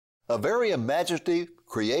A very imaginative,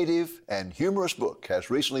 creative, and humorous book has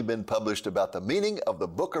recently been published about the meaning of the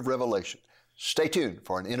Book of Revelation. Stay tuned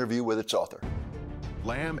for an interview with its author.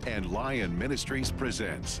 Lamb and Lion Ministries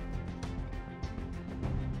presents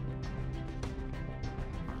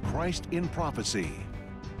Christ in Prophecy,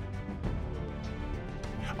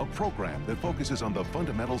 a program that focuses on the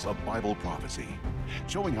fundamentals of Bible prophecy,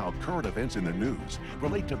 showing how current events in the news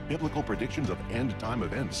relate to biblical predictions of end-time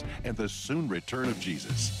events and the soon return of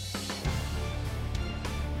Jesus.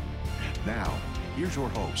 Now, here's your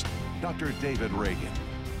host, Dr. David Reagan.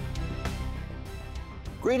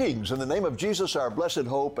 Greetings in the name of Jesus, our blessed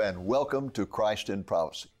hope, and welcome to Christ in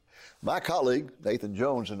Prophecy. My colleague, Nathan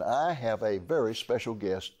Jones, and I have a very special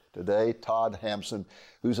guest today, Todd Hampson,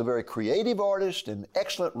 who's a very creative artist and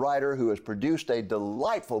excellent writer who has produced a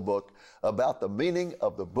delightful book about the meaning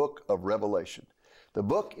of the Book of Revelation. The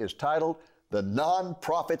book is titled The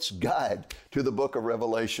Non-Prophet's Guide to the Book of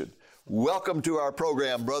Revelation. Welcome to our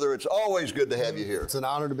program, brother. It's always good to have you here. It's an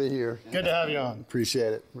honor to be here. Good to have you on.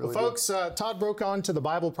 Appreciate it. Really Folks, Todd broke onto the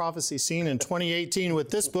Bible prophecy scene in 2018 with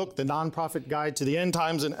this book, The Non-Prophet Guide to the End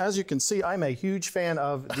Times. And as you can see, I'm a huge fan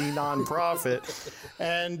of the non-prophet.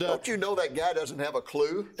 And don't you know that guy doesn't have a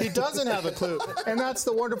clue? He doesn't have a clue. And that's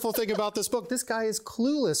the wonderful thing about this book. This guy is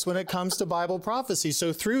clueless when it comes to Bible prophecy.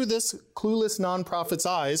 So through this clueless non-prophet's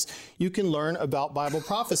eyes, you can learn about Bible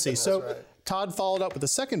prophecy. Right. Todd followed up with a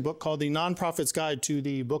second book called The Non-Prophet's Guide to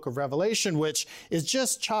the Book of Revelation, which is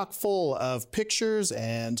just chock full of pictures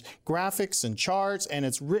and graphics and charts, and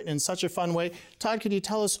it's written in such a fun way. Todd, could you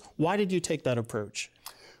tell us, why did you take that approach?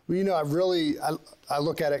 Well, you know, I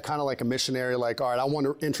look at it kind of like a missionary, like, all right, I want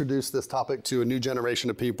to introduce this topic to a new generation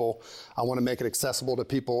of people. I want to make it accessible to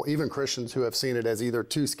people, even Christians who have seen it as either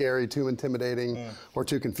too scary, too intimidating, or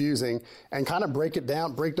too confusing, and kind of break it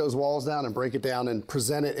down, break those walls down and break it down and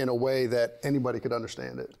present it in a way that anybody could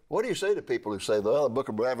understand it. What do you say to people who say, well, the Book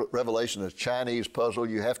of Revelation is a Chinese puzzle.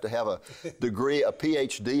 You have to have a degree, a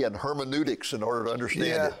PhD in hermeneutics in order to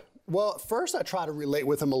understand it? Well, first I try to relate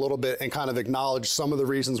with him a little bit and kind of acknowledge some of the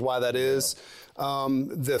reasons why that is.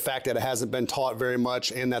 The fact that it hasn't been taught very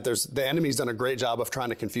much and that the enemy's done a great job of trying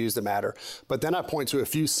to confuse the matter. But then I point to a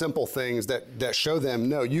few simple things that show them,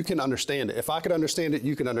 no, you can understand it. If I could understand it,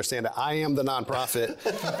 you can understand it. I am the non-prophet.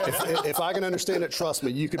 if I can understand it, trust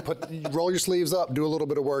me, you could roll your sleeves up, do a little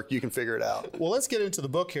bit of work, you can figure it out. Well, let's get into the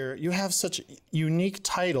book here. You have such unique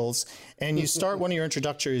titles, and you start one of your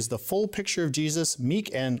introductories, The Full Picture of Jesus,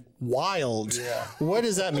 Meek and Wild. Yeah. What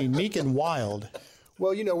does that mean, meek and wild?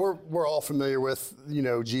 Well, you know, we're all familiar with, you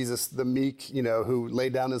know, Jesus, the meek, you know, who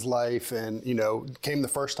laid down his life and, you know, came the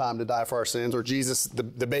first time to die for our sins, or Jesus,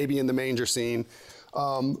 the baby in the manger scene.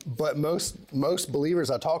 But most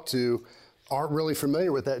believers I talk to aren't really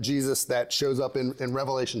familiar with that Jesus that shows up in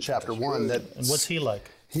Revelation chapter 1. And what's he like?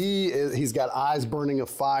 He's got eyes burning of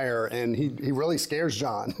fire, and he really scares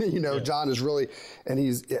John. You know, yeah. John is really, and he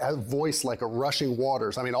has a voice like a rushing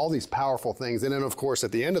waters. I mean, all these powerful things. And then, of course,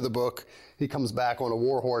 at the end of the book, he comes back on a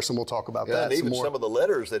war horse, and we'll talk about that and even some more. Some of the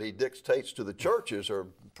letters that he dictates to the churches are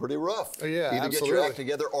pretty rough. Yeah, Either absolutely. Get your act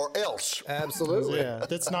together or else. Absolutely. Yeah,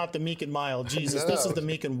 that's not the meek and mild Jesus. No. This is the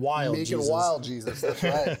meek and wild meek Jesus. Meek and wild Jesus, that's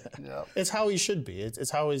right. Yep. It's how he should be. It's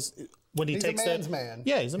how he's... When he takes a man's that, man.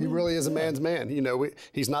 Yeah, he really is a man's man. You know,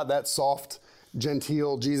 he's not that soft,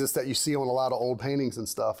 genteel Jesus that you see on a lot of old paintings and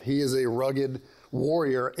stuff. He is a rugged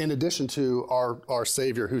warrior in addition to our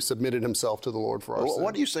Savior who submitted himself to the Lord for our sins.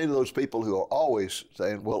 What do you say to those people who are always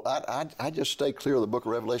saying, well, I just stay clear of the Book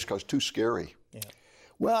of Revelation because it's too scary? Yeah.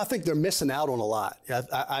 Well, I think they're missing out on a lot.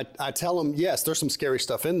 I tell them, yes, there's some scary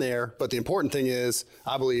stuff in there, but the important thing is,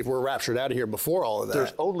 I believe we're raptured out of here before all of that.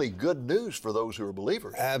 There's only good news for those who are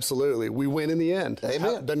believers. Absolutely. We win in the end.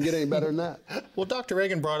 Amen. Doesn't get any better than that. Well, Dr.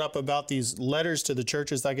 Reagan brought up about these letters to the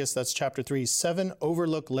churches. I guess that's chapter 3, 7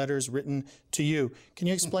 overlooked letters written to you. Can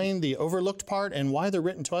you explain the overlooked part and why they're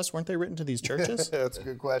written to us? Weren't they written to these churches? That's a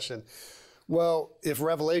good question. Well, if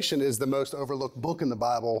Revelation is the most overlooked book in the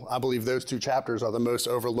Bible, I believe those two chapters are the most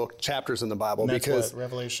overlooked chapters in the Bible. And that's because what,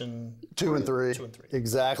 Revelation 2 and 3. 2 and 3.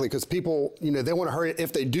 Exactly, because people, you know, they want to hurry.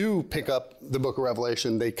 If they do pick up the book of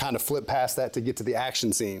Revelation, they kind of flip past that to get to the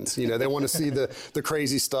action scenes. You know, they want to see the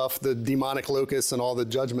crazy stuff, the demonic locusts and all the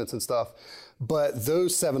judgments and stuff. But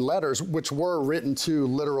those 7 letters, which were written to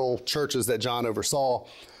literal churches that John oversaw,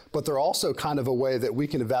 but they're also kind of a way that we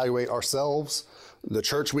can evaluate ourselves, the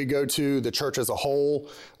church we go to, the church as a whole.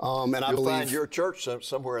 And I believe you'll find your church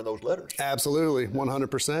somewhere in those letters. Absolutely,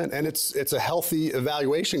 100%. And it's a healthy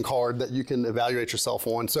evaluation card that you can evaluate yourself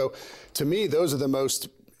on. So to me, those are the most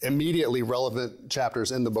immediately relevant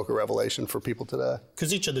chapters in the book of Revelation for people today.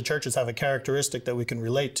 Because each of the churches have a characteristic that we can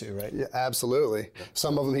relate to, right? Yeah, absolutely.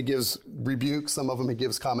 Some of them he gives rebukes, some of them he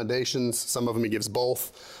gives commendations, some of them he gives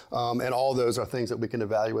both. And all those are things that we can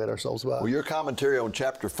evaluate ourselves by. Well, your commentary on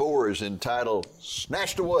chapter 4 is entitled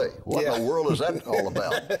Snatched Away. What in the world is that all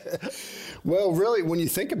about? Well, really, when you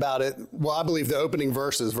think about it, well, I believe the opening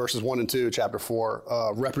verses 1 and 2, chapter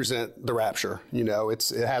 4, represent the rapture. You know,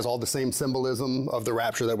 it has all the same symbolism of the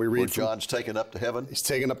rapture that we read. Where John's taken up to heaven? He's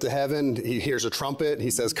taken up to heaven. He hears a trumpet.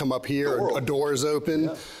 He says, come up here. A door is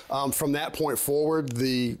open. Yeah. From that point forward,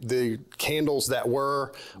 the candles that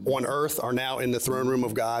were on earth are now in the throne room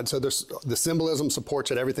of God. So the symbolism supports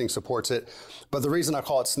it. Everything supports it. But the reason I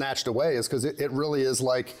call it Snatched Away is because it really is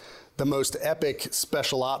like the most epic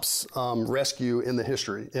special ops rescue in the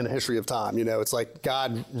history of time. You know, it's like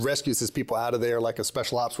God rescues his people out of there like a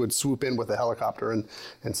special ops would swoop in with a helicopter and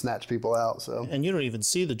snatch people out. So. And you don't even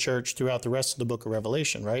see the church throughout the rest of the book of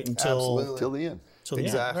Revelation, right? Until the end.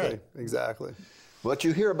 Exactly. But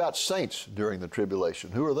you hear about saints during the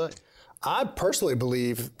tribulation. Who are they? I personally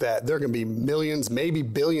believe that there are going to be millions, maybe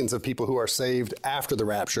billions of people who are saved after the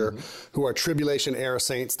rapture, who are tribulation era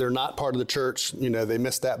saints. They're not part of the church. You know, they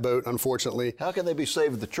missed that boat, unfortunately. How can they be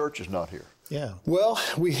saved if the church is not here? Yeah. Well,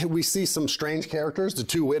 we see some strange characters. The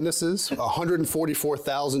two witnesses,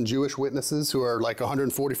 144,000 Jewish witnesses who are like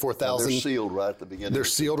 144,000. They're sealed right at the beginning. They're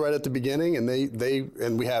sealed right at the beginning, and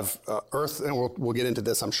and we have earth, and we'll get into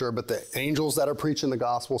this, I'm sure, but the angels that are preaching the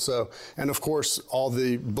gospel. So, and of course, all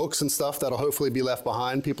the books and stuff that'll hopefully be left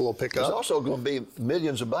behind, people will pick up. There's also going to be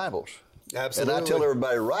millions of Bibles. Absolutely. And I tell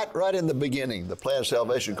everybody right in the beginning, the plan of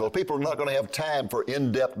salvation, because people are not going to have time for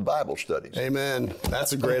in-depth Bible studies. Amen.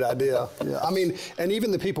 That's a great idea. Yeah. I mean, and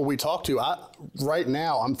even the people we talk to, right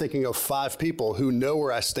now I'm thinking of 5 people who know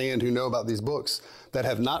where I stand, who know about these books, that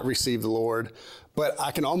have not received the Lord. But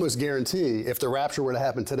I can almost guarantee if the rapture were to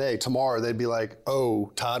happen today, tomorrow, they'd be like,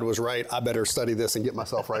 oh, Todd was right. I better study this and get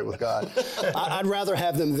myself right with God. I'd rather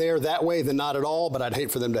have them there that way than not at all, but I'd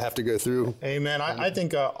hate for them to have to go through. Amen. I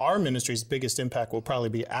think our ministry's biggest impact will probably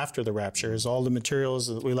be after the rapture, is all the materials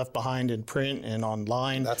that we left behind in print and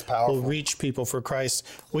online. That's powerful. Will reach people for Christ.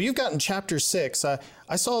 Well, you've got in chapter 6,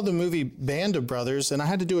 I saw the movie Band of Brothers, and I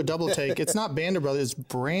had to do a double take. It's not Band of Brothers, it's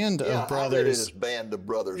Brand of Brothers. I read it as Band of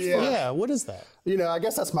Brothers. Yeah, what is that? You know, I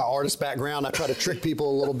guess that's my artist background. I try to trick people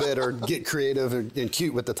a little bit or get creative and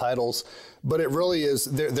cute with the titles. But it really is,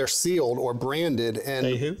 they're sealed or branded. And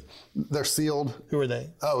they who? They're sealed. Who are they?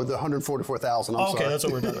 Oh, the 144,000. I'm sorry. Okay, that's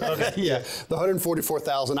what we're doing. Okay, yeah. The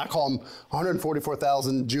 144,000, I call them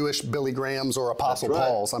 144,000 Jewish Billy Grahams or Apostle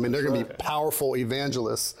Pauls. I mean, they're going to be powerful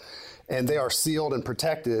evangelists. And they are sealed and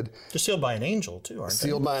protected. They're sealed by an angel, too, aren't they?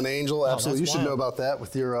 Sealed by an angel, absolutely. You should wild. know about that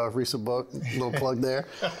with your recent book. Little plug there.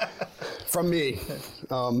 From me.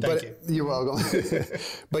 Thank you. You're welcome.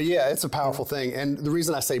 But yeah, it's a powerful thing. And the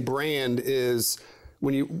reason I say brand is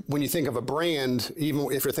when you think of a brand,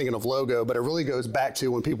 even if you're thinking of logo, but it really goes back to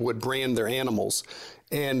when people would brand their animals.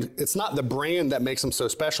 And it's not the brand that makes them so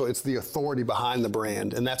special, it's the authority behind the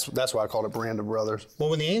brand. And that's why I call it Brand of Brothers. Well,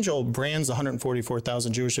 when the angel brands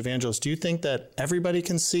 144,000 Jewish evangelists, do you think that everybody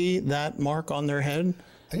can see that mark on their head?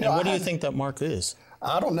 And what do you think that mark is?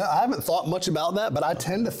 I don't know. I haven't thought much about that, but I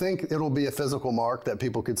tend to think it'll be a physical mark that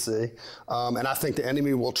people could see. And I think the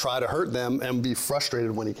enemy will try to hurt them and be frustrated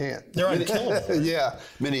when he can't. They're unkillable. Yeah.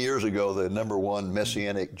 Many years ago, the #1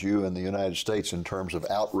 Messianic Jew in the United States in terms of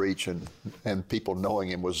outreach and people knowing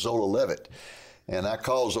him was Zola Levitt. And I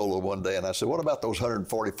called Zola one day and I said, what about those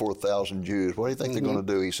 144,000 Jews? What do you think they're going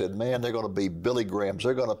to do? He said, man, they're going to be Billy Grahams.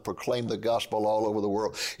 They're going to proclaim the gospel all over the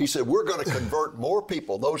world. He said, we're going to convert more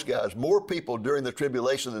people, those guys, more people during the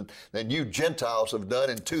tribulation than you Gentiles have done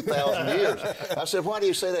in 2,000 years. I said, why do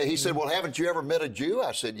you say that? He said, well, haven't you ever met a Jew?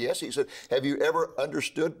 I said, yes. He said, have you ever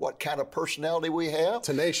understood what kind of personality we have?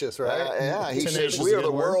 Tenacious, right? Yeah. He Tenacious said, we are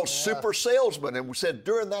the word. world's super salesmen. And we said,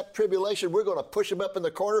 during that tribulation, we're going to push them up in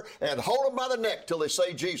the corner and hold them by the neck till they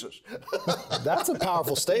say Jesus. That's a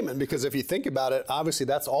powerful statement because if you think about it, obviously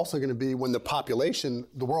that's also going to be when the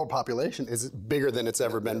world population is bigger than it's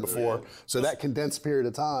ever been before. So that condensed period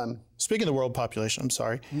of time. Speaking of the world population,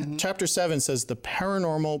 Chapter 7 says the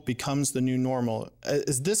paranormal becomes the new normal.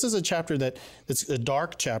 This is a chapter it's a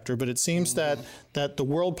dark chapter, but it seems that the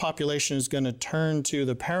world population is going to turn to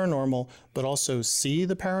the paranormal, but also see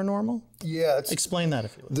the paranormal? Yeah. Explain that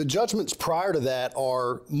if you would. The judgments prior to that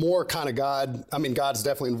are more kind of God. I mean, God's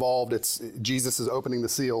definitely involved. Jesus is opening the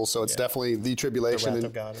seals, so it's definitely the tribulation. The wrath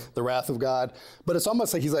of God. The wrath of God. But it's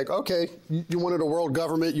almost like he's like, okay, you wanted a world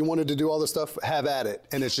government, you wanted to do all this stuff, have at it.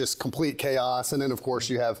 And it's just complete chaos. And then, of course,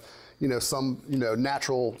 you have, some,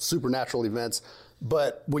 supernatural events.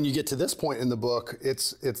 But when you get to this point in the book,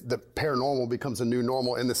 it's the paranormal becomes a new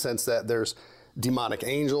normal in the sense that there's demonic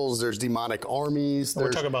angels, there's demonic armies. We're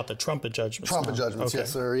talking about the trumpet judgments. Trumpet judgments,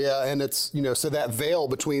 yes, sir. Yeah, and it's, so that veil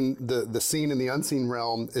between the seen and the unseen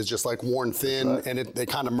realm is just like worn thin, and they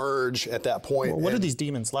kind of merge at that point. Well, what are these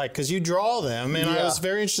demons like? Because you draw them, and I was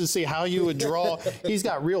very interested to see how you would draw. He's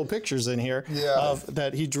got real pictures in here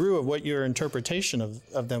that he drew of what your interpretation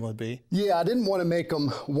of them would be. Yeah, I didn't want to make them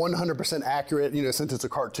 100% accurate, since it's a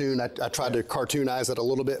cartoon. I tried to cartoonize it a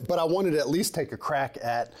little bit, but I wanted to at least take a crack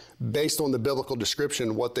at, based on the biblical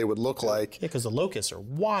description, what they would look like. Yeah, because the locusts are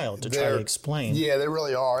wild to try to explain. Yeah, they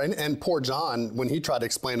really are. And poor John, when he tried to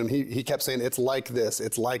explain them, he kept saying, it's like this,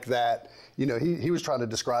 it's like that. He was trying to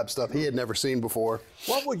describe stuff he had never seen before.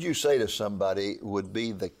 What would you say to somebody would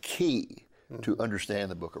be the key to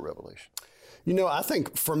understand the book of Revelation? I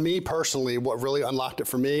think for me personally, what really unlocked it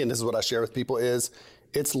for me, and this is what I share with people, is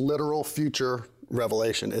it's literal future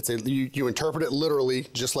revelation. You interpret it literally,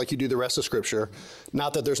 just like you do the rest of Scripture.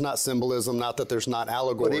 Not that there's not symbolism, not that there's not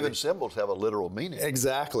allegory. But even symbols have a literal meaning.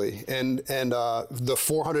 Exactly. And the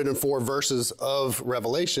 404 verses of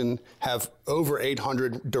Revelation have over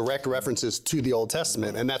 800 direct references to the Old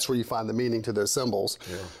Testament, and that's where you find the meaning to those symbols.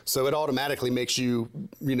 Yeah. So it automatically makes you,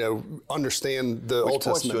 understand the Old Testament better. Which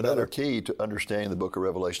points to another key to understanding the book of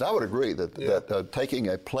Revelation. I would agree that taking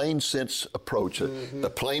a plain sense approach,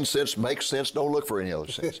 the plain sense makes sense, don't look for any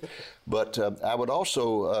other sense. But I would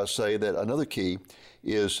also say that another key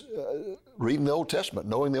is reading the Old Testament,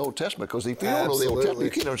 knowing the Old Testament, because if you don't know the Old Testament,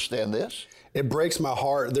 you can't understand this. It breaks my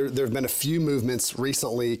heart. There have been a few movements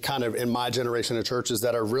recently, kind of in my generation of churches,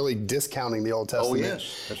 that are really discounting the Old Testament. Oh,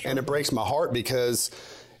 yes. That's right. And it breaks my heart because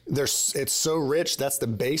it's so rich. That's the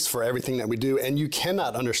base for everything that we do. And you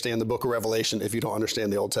cannot understand the book of Revelation if you don't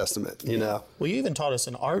understand the Old Testament, Well, you even taught us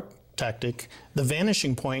an art tactic, the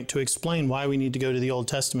vanishing point, to explain why we need to go to the Old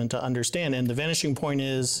Testament to understand. And the vanishing point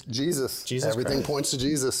is Jesus. Everything Christ. Points to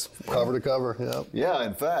Jesus, cover to cover. Yeah,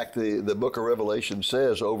 in fact, the book of Revelation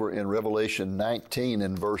says over in Revelation 19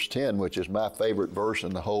 and verse 10, which is my favorite verse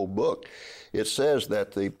in the whole book, it says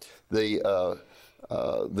that the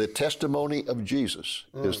testimony of Jesus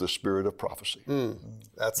is the spirit of prophecy.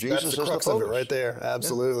 That's the crux of it right there.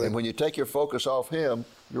 Absolutely. Yeah. And when you take your focus off him,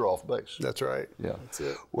 you're off base. That's right. Yeah. That's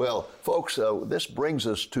it. Well, folks, this brings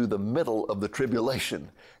us to the middle of the tribulation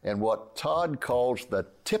and what Todd calls the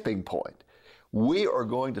tipping point. We are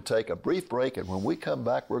going to take a brief break, and when we come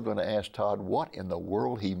back, we're going to ask Todd what in the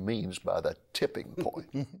world he means by the tipping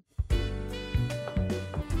point.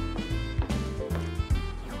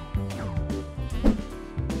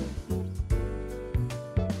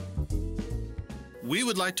 We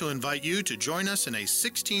would like to invite you to join us in a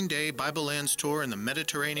 16-day Bible Lands tour in the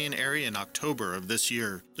Mediterranean area in October of this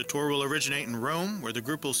year. The tour will originate in Rome, where the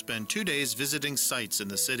group will spend 2 days visiting sites in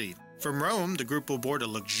the city. From Rome, the group will board a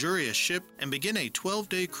luxurious ship and begin a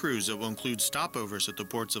 12-day cruise that will include stopovers at the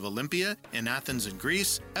ports of Olympia in Athens in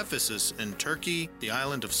Greece, Ephesus in Turkey, the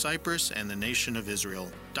island of Cyprus, and the nation of Israel.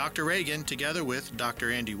 Dr. Reagan, together with Dr.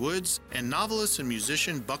 Andy Woods and novelist and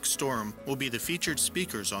musician Buck Storm, will be the featured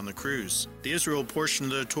speakers on the cruise. The Israel portion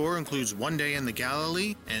of the tour includes 1 day in the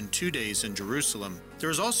Galilee and 2 days in Jerusalem. There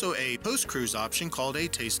is also a post-cruise option called A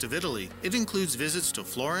Taste of Italy. It includes visits to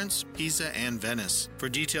Florence, Pisa, and Venice. For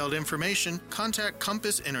detailed information, contact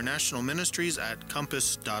Compass International Ministries at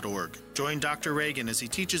compass.org. Join Dr. Reagan as he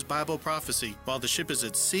teaches Bible prophecy while the ship is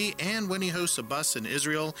at sea and when he hosts a bus in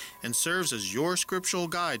Israel and serves as your scriptural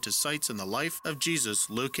guide to sites in the life of Jesus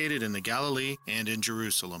located in the Galilee and in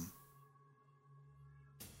Jerusalem.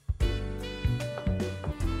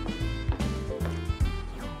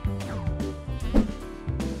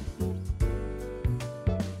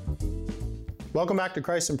 Welcome back to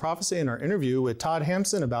Christ in Prophecy and our interview with Todd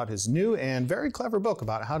Hampson about his new and very clever book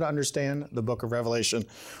about how to understand the book of Revelation.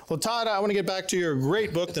 Well, Todd, I want to get back to your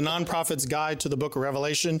great book, The Non-Prophet's Guide to the Book of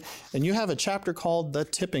Revelation, and you have a chapter called The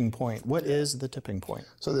Tipping Point. What is the tipping point?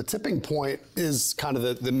 So the tipping point is kind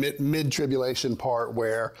of the mid-tribulation part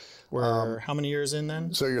where We're how many years in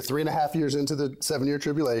then? So you're 3.5 years into the 7-year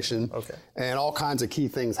tribulation. Okay. And all kinds of key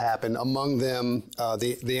things happen. Among them,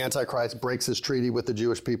 the Antichrist breaks his treaty with the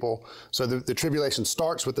Jewish people. So the tribulation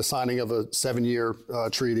starts with the signing of a 7-year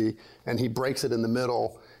treaty, and he breaks it in the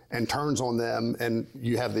middle and turns on them, and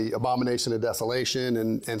you have the abomination of desolation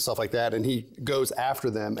and stuff like that, and he goes after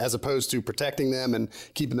them as opposed to protecting them and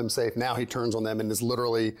keeping them safe. Now he turns on them and is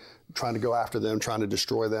literally trying to go after them, trying to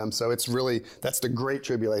destroy them. So it's really, that's the great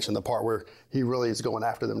tribulation, the part where he really is going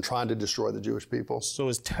after them, trying to destroy the Jewish people. So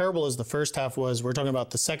as terrible as the first half was, we're talking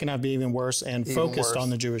about the second half being even worse and focused on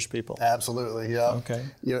the Jewish people. Absolutely, yeah. Okay.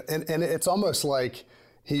 You know, and it's almost like,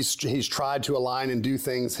 He's tried to align and do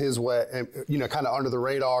things his way, and, you know, kind of under the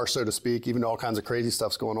radar, so to speak, even though all kinds of crazy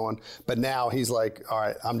stuff's going on. But now he's like, all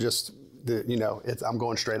right, I'm just, I'm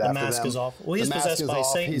going straight after them. The mask is off. Well, he's possessed by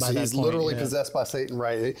Satan by that He's point, literally possessed by Satan,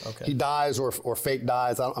 right? Okay. He dies or fake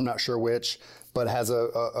dies. I'm not sure which, but has a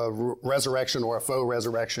resurrection or a faux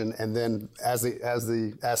resurrection. And then as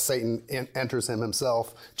Satan enters him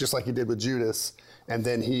himself, just like he did with Judas, and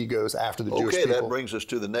then he goes after the Jewish people. Okay, that brings us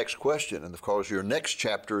to the next question. And of course, your next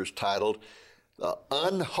chapter is titled The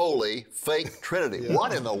Unholy Fake Trinity. Yeah.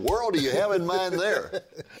 What in the world do you have in mind there?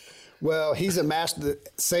 Well,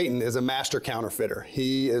 Satan is a master counterfeiter.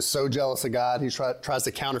 He is so jealous of God, he tries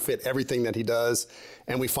to counterfeit everything that he does.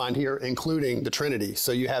 And we find here, including the Trinity.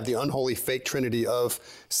 So you have the unholy fake Trinity of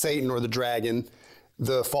Satan or the dragon,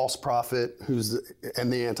 the false prophet,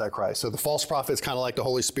 and the Antichrist. So the false prophet is kind of like the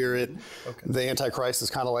Holy Spirit. Okay. The Antichrist is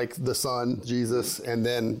kind of like the Son, Jesus. And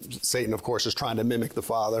then Satan, of course, is trying to mimic the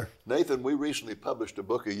Father. Nathan, we recently published a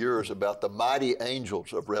book of yours about the mighty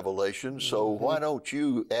angels of Revelation. So why don't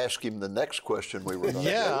you ask him the next question we were going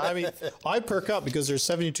to Yeah, I mean, I perk up because there's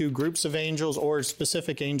 72 groups of angels or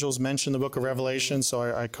specific angels mentioned in the book of Revelation.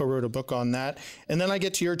 So I co-wrote a book on that. And then I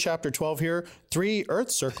get to your chapter 12 here, 3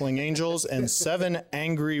 earth-circling angels and 7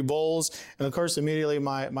 angry bulls. And of course, immediately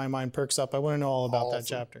my mind perks up. I want to know all about that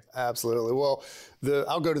chapter. Absolutely. Well,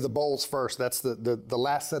 I'll go to the bowls first. That's the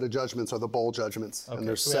last set of judgments are the bowl judgments. Okay. And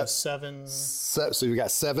there's so 7. So you've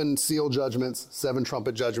got 7 seal judgments, 7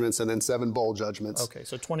 trumpet judgments, and then 7 bowl judgments. Okay,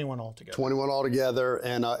 so 21 altogether. 21 altogether.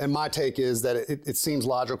 And my take is that it seems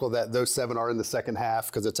logical that those 7 are in the second half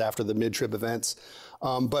because it's after the mid-trib events.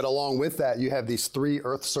 But along with that, you have these 3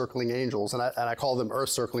 earth-circling angels, and I call them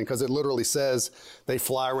earth-circling because it literally says they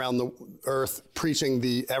fly around the earth preaching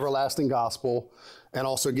the everlasting gospel and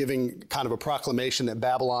also giving kind of a proclamation that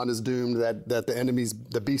Babylon is doomed, that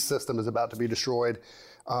the beast system is about to be destroyed.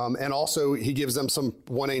 And also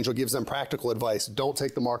one angel gives them practical advice. Don't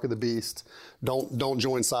take the mark of the beast. Don't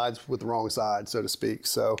join sides with the wrong side, so to speak.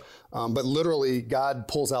 So, but literally God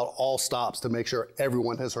pulls out all stops to make sure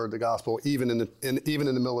everyone has heard the gospel, even in the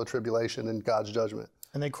middle of tribulation and God's judgment.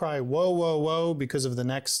 And they cry, woe, woe, woe, because of the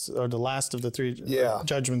next or the last of the 3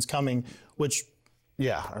 judgments coming, which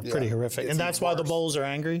are pretty horrific. And that's why the bowls are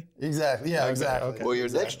angry? Exactly. Yeah, exactly. Okay. Well, your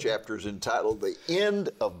next chapter is entitled The End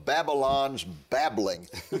of Babylon's Babbling.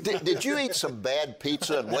 Did you eat some bad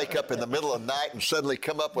pizza and wake up in the middle of the night and suddenly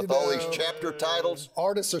come up with all these chapter titles?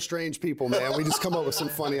 Artists are strange people, man. We just come up with some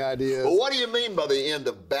funny ideas. Well, what do you mean by the end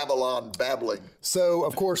of Babylon babbling? So,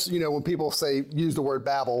 of course, when people use the word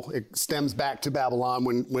Babel, it stems back to Babylon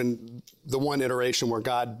when the one iteration where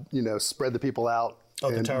God, spread the people out.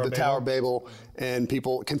 And the Tower of Babel, and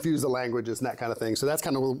people confuse the languages and that kind of thing. So that's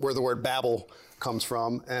kind of where the word Babel comes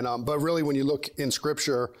from. And but really, when you look in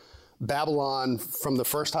Scripture, Babylon, from the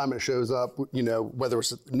first time it shows up, whether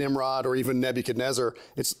it's Nimrod or even Nebuchadnezzar,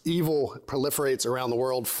 its evil proliferates around the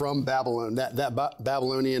world from Babylon. That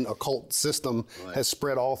Babylonian occult system has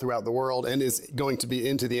spread all throughout the world and is going to be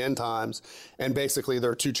into the end times. And basically, there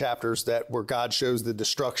are 2 chapters where God shows the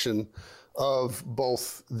destruction of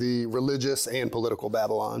both the religious and political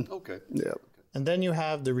Babylon. Okay. Yeah. And then you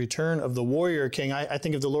have the return of the warrior king. I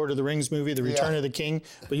think of the Lord of the Rings movie, The Return of the King,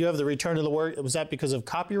 but you have the return of the warrior. Was that because of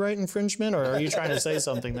copyright infringement, or are you trying to say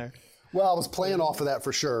something there? Well, I was playing off of that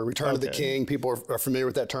for sure. Return of the King. People are familiar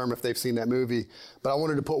with that term if they've seen that movie. But I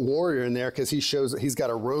wanted to put warrior in there because he's got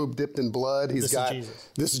a robe dipped in blood. This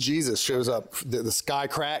is Jesus shows up. The sky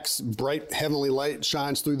cracks, bright heavenly light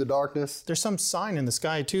shines through the darkness. There's some sign in the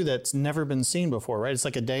sky too that's never been seen before, right? It's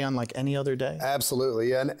like a day unlike any other day. Absolutely,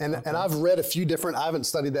 yeah. And I've read a few different. I haven't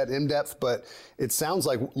studied that in depth, but it sounds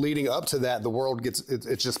like leading up to that, the world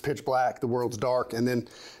it's just pitch black. The world's dark, and then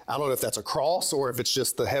I don't know if that's a cross or if it's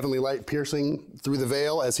just the heavenly light piercing through the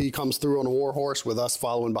veil as he comes through on a war horse with us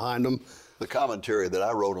following behind him. The commentary that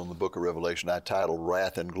I wrote on the book of Revelation, I titled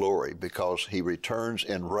Wrath and Glory, because he returns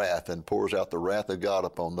in wrath and pours out the wrath of God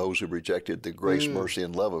upon those who rejected the grace, mercy,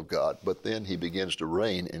 and love of God. But then he begins to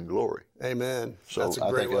reign in glory. Amen. So that's a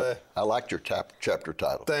great way. I liked your chapter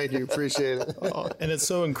title. Thank you. Appreciate it. And it's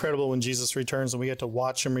so incredible when Jesus returns and we get to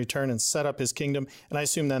watch him return and set up his kingdom. And I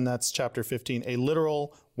assume then that's chapter 15, a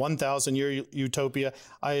literal 1,000-year utopia.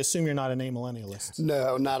 I assume you're not an amillennialist.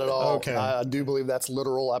 No, not at all. Okay. I do believe that's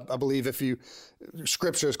literal. I believe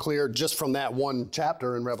Scripture is clear just from that one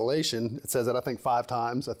chapter in Revelation. It says it, I think, 5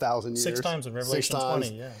 times, 1,000 years. 6 times in Revelation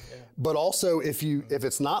 20, yeah. But also, if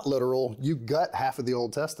it's not literal, you gut half of the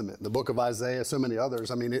Old Testament. The book of Isaiah, so many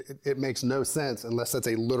others. I mean, it makes no sense unless that's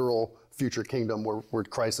a literal future kingdom where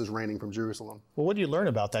Christ is reigning from Jerusalem. Well, what do you learn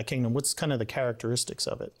about that kingdom? What's kind of the characteristics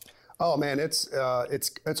of it? Oh man, it's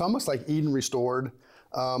almost like Eden restored.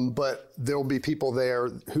 But there'll be people there,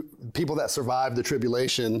 people that survived the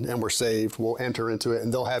tribulation and were saved will enter into it,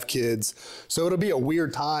 and they'll have kids. So it'll be a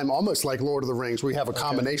weird time, almost like Lord of the Rings. We have a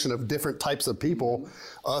combination of different types of people,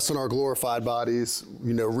 us in our glorified bodies,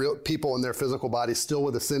 real people in their physical bodies still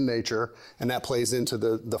with a sin nature, and that plays into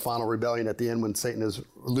the final rebellion at the end when Satan is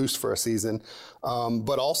loosed for a season.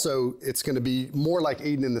 But also it's going to be more like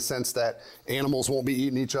Eden in the sense that animals won't be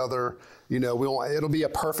eating each other. It'll be a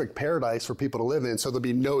perfect paradise for people to live in, so there'll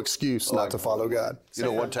be no excuse not to follow God.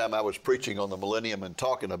 One time I was preaching on the millennium and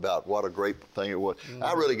talking about what a great thing it was.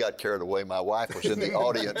 I really got carried away. My wife was in the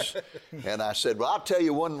audience, and I said, well, I'll tell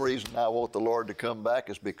you one reason I want the Lord to come back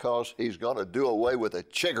is because he's going to do away with the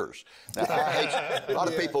chiggers. Now, a lot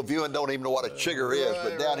of people viewing don't even know what a chigger is,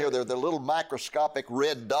 but down here, they're the little microscopic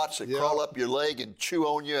red dots that crawl up your leg and chew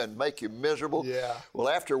on you and make you miserable. Yeah. Well,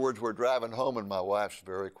 afterwards, we're driving home, and my wife's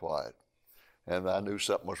very quiet. And I knew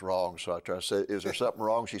something was wrong, so I tried to say, is there something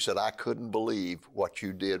wrong? She said, I couldn't believe what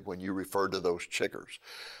you did when you referred to those chiggers.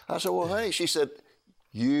 I said, well, honey, she said,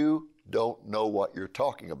 you don't know what you're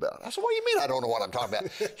talking about. I said, what do you mean I don't know what I'm talking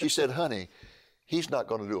about? She said, honey, he's not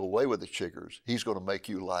going to do away with the chiggers. He's going to make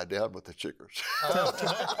you lie down with the chiggers. That's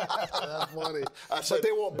funny. I said, but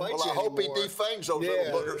they won't bite you I hope anymore. he defangs those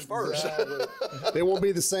little boogers first. Exactly. They won't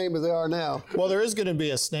be the same as they are now. Well, there is going to be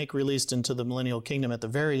a snake released into the millennial kingdom at the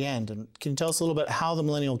very end. And can you tell us a little bit how the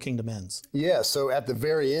millennial kingdom ends? Yeah, so at the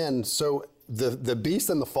very end, the beast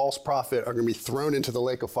and the false prophet are going to be thrown into the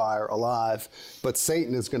lake of fire alive, but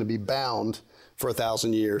Satan is going to be bound for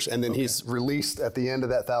 1,000 years. And then he's released at the end of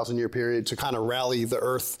that 1,000-year period to kind of rally the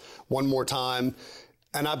earth one more time.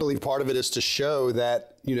 And I believe part of it is to show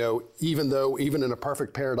that, even in a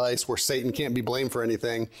perfect paradise where Satan can't be blamed for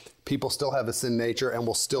anything, people still have a sin nature and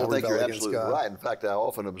will still rebel against God. I think you're absolutely right. In fact, I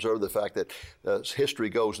often observe the fact that as history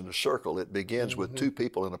goes in a circle, it begins with two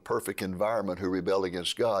people in a perfect environment who rebel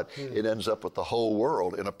against God. It ends up with the whole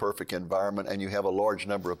world in a perfect environment, and you have a large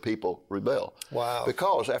number of people rebel. Wow.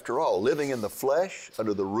 Because, after all, living in the flesh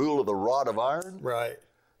under the rule of the rod of iron, Right.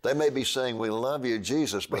 they may be saying, we love you,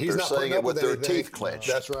 Jesus, but they're saying it with their teeth clenched.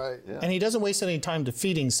 That's right. Yeah. And he doesn't waste any time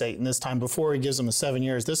defeating Satan this time before he gives him the 7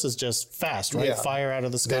 years. This is just fast, right? Yeah. Fire out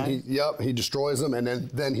of the sky. Then he destroys them, and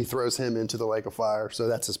then he throws him into the lake of fire. So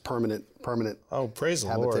that's his permanent Oh, praise the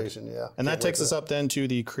habitation. Lord. Yeah. And that takes us up then to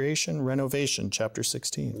the creation renovation, chapter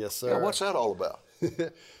 16. Yes, sir. Now, what's that all about?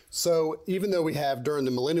 So even though we have during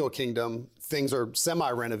the millennial kingdom, things are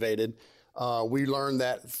semi-renovated, we learn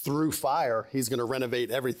that through fire, he's going to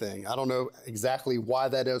renovate everything. I don't know exactly why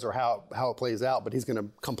that is or how it plays out, but he's going to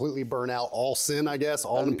completely burn out all sin, I guess,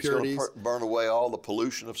 all impurities. He's going to burn away all the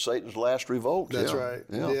pollution of Satan's last revolt. That's right.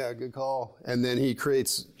 Yeah, good call. And then he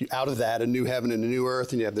creates out of that a new heaven and a new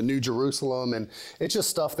earth, and you have the new Jerusalem, and it's just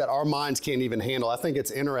stuff that our minds can't even handle. I think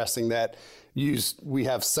it's interesting that we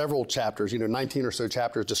have several chapters, 19 or so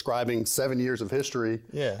chapters describing 7 years of history,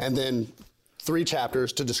 and then 3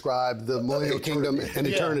 chapters to describe the millennial kingdom and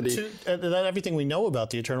eternity. That everything we know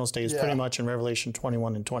about the eternal state is pretty much in Revelation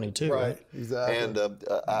 21 and 22. Right, exactly. And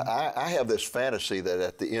I have this fantasy that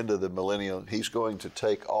at the end of the millennium, he's going to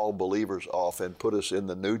take all believers off and put us in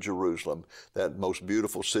the New Jerusalem, that most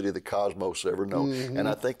beautiful city the cosmos ever known. And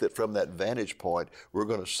I think that from that vantage point, we're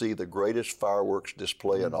going to see the greatest fireworks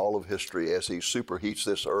display in all of history as he superheats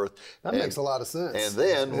this earth. That makes a lot of sense. And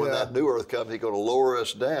then when that new earth comes, he's going to lower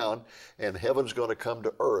us down, and heaven's going to come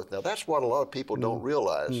to earth. Now, that's what a lot of people don't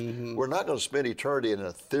realize. We're not going to spend eternity in an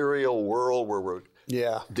ethereal world where we're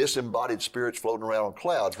disembodied spirits floating around on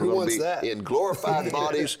clouds. We're going to be in glorified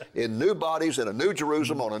bodies, in new bodies, in a new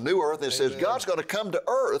Jerusalem, on a new earth. And it says God's going to come to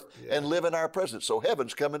earth and live in our presence. So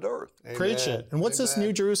heaven's coming to earth. Preach it. And what's this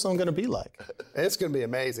new Jerusalem going to be like? It's going to be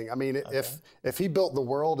amazing. I mean, if he built the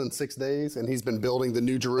world in 6 days, and he's been building the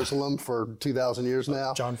new Jerusalem for 2,000 years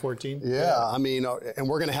now. John 14? Yeah. I mean, and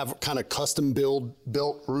we're going to have kind of custom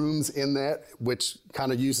built rooms in that, which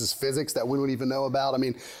kind of uses physics that we don't even know about. I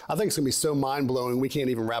mean, I think it's going to be so mind-blowing, we can't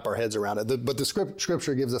even wrap our heads around it. But the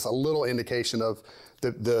scripture gives us a little indication of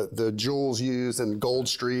the jewels used and gold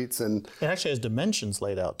streets. And it actually has dimensions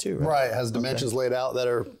laid out too, right? Right, it has dimensions laid out that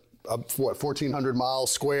are, 1,400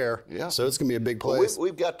 miles square. Yeah. So it's going to be a big place. Well,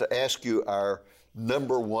 we've got to ask you our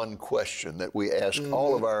number one question that we ask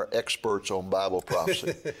all of our experts on Bible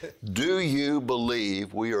prophecy. Do you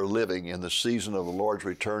believe we are living in the season of the Lord's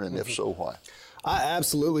return, and if so, why? I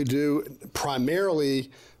absolutely do.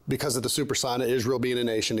 Primarily because of the super sign of Israel being a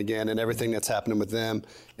nation again and everything that's happening with them.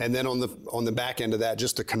 And then on the back end of that,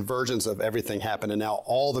 just the convergence of everything happening. Now,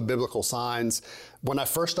 all the biblical signs. When I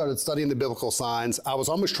first started studying the biblical signs, I was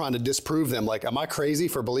almost trying to disprove them. Like, am I crazy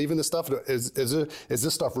for believing this stuff? Is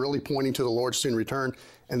this stuff really pointing to the Lord's soon return?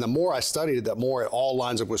 And the more I studied it, the more it all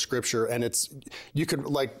lines up with Scripture. And you could,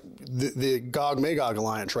 like, the Gog-Magog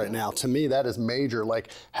alliance right now, to me, that is major.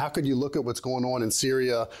 Like, how could you look at what's going on in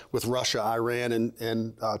Syria with Russia, Iran,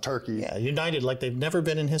 and Turkey? Yeah, united like they've never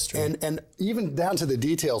been in history. And even down to the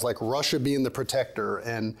details, like Russia being the protector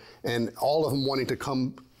and all of them wanting to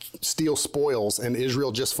come steal spoils, and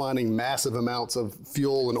Israel just finding massive amounts of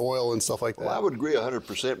fuel and oil and stuff like that. Well, I would agree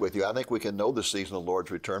 100% with you. I think we can know the season of the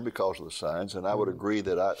Lord's return because of the signs, and I would agree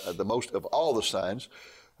that the most of all the signs,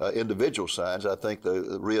 individual signs, I think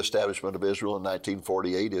the reestablishment of Israel in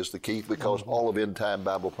 1948 is the key, because all of end-time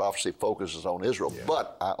Bible prophecy focuses on Israel. Yeah.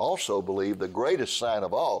 But I also believe the greatest sign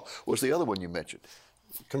of all was the other one you mentioned,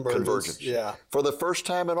 convergence. Yeah. For the first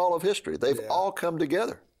time in all of history, they've all come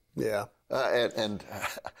together. Yeah. And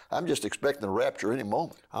I'm just expecting the rapture any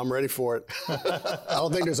moment. I'm ready for it. I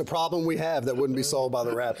don't think there's a problem we have that wouldn't be solved by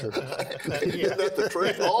the rapture. Isn't that the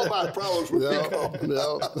truth? All my problems would be solved.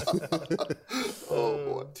 No. Oh,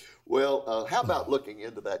 boy. Well, how about looking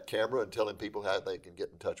into that camera and telling people how they can get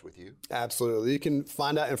in touch with you? Absolutely. You can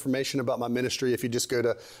find out information about my ministry if you just go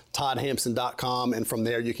to toddhampson.com, and from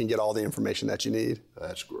there you can get all the information that you need.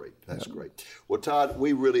 That's great. That's great. Well, Todd,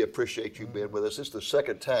 we really appreciate you being with us. It's the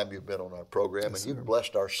second time you've been on our program, and you've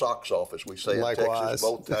blessed our socks off, as we say in Texas,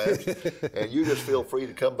 both times. And you just feel free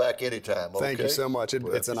to come back anytime. Okay? Thank you so much.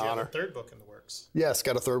 It's an honor. You have a third book in the works. Yes,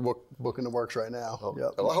 got a third book in the works right now. Oh,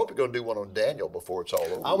 yep. Well, I hope you're going to do one on Daniel before it's all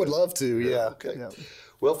over. I would love to, yeah. Okay. Yeah.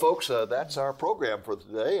 Well, folks, that's our program for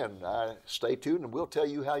today, and stay tuned, and we'll tell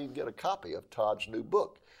you how you can get a copy of Todd's new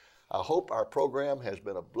book. I hope our program has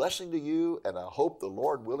been a blessing to you, and I hope, the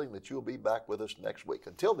Lord willing, that you'll be back with us next week.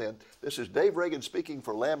 Until then, this is Dave Reagan speaking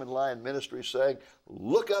for Lamb and Lion Ministries, saying,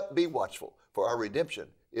 look up, be watchful, for our redemption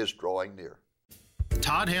is drawing near.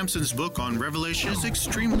 Todd Hampson's book on Revelation is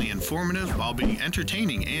extremely informative while being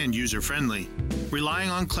entertaining and user-friendly. Relying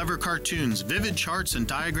on clever cartoons, vivid charts and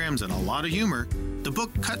diagrams, and a lot of humor, the book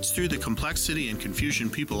cuts through the complexity and confusion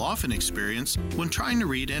people often experience when trying to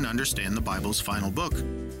read and understand the Bible's final book.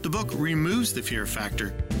 The book removes the fear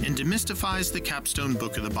factor and demystifies the capstone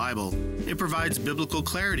book of the Bible. It provides biblical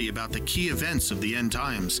clarity about the key events of the end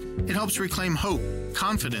times. It helps reclaim hope,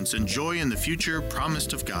 confidence, and joy in the future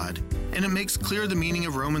promised of God. And it makes clear the meaning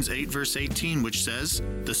of Romans 8, verse 18, which says,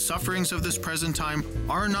 "The sufferings of this present time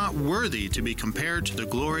are not worthy to be compared to the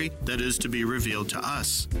glory that is to be revealed to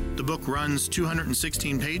us." The book runs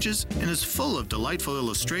 216 pages and is full of delightful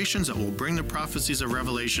illustrations that will bring the prophecies of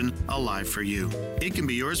Revelation alive for you. It can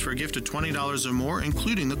be yours for a gift of $20 or more,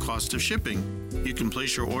 including the cost of shipping. You can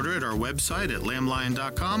place your order at our website at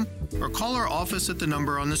lamblion.com or call our office at the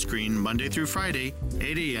number on the screen Monday through Friday,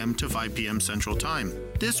 8 a.m. to 5 p.m. Central Time.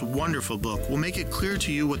 This wonderful book will make it clear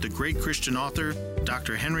to you what the great Christian author,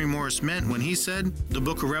 Dr. Henry Morris, meant when he said, "The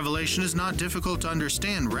book of Revelation is not difficult to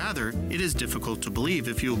understand. Rather, it is difficult to believe.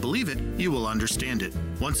 If you will believe it, you will understand it."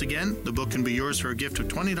 Once again, the book can be yours for a gift of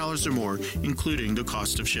 $20 or more, including the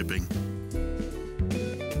cost of shipping.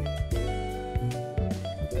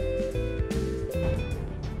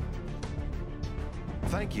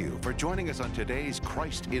 Thank you for joining us on today's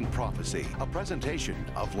Christ in Prophecy, a presentation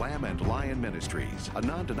of Lamb and Lion Ministries, a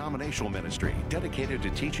non-denominational ministry dedicated to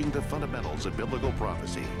teaching the fundamentals of biblical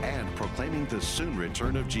prophecy and proclaiming the soon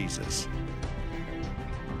return of Jesus.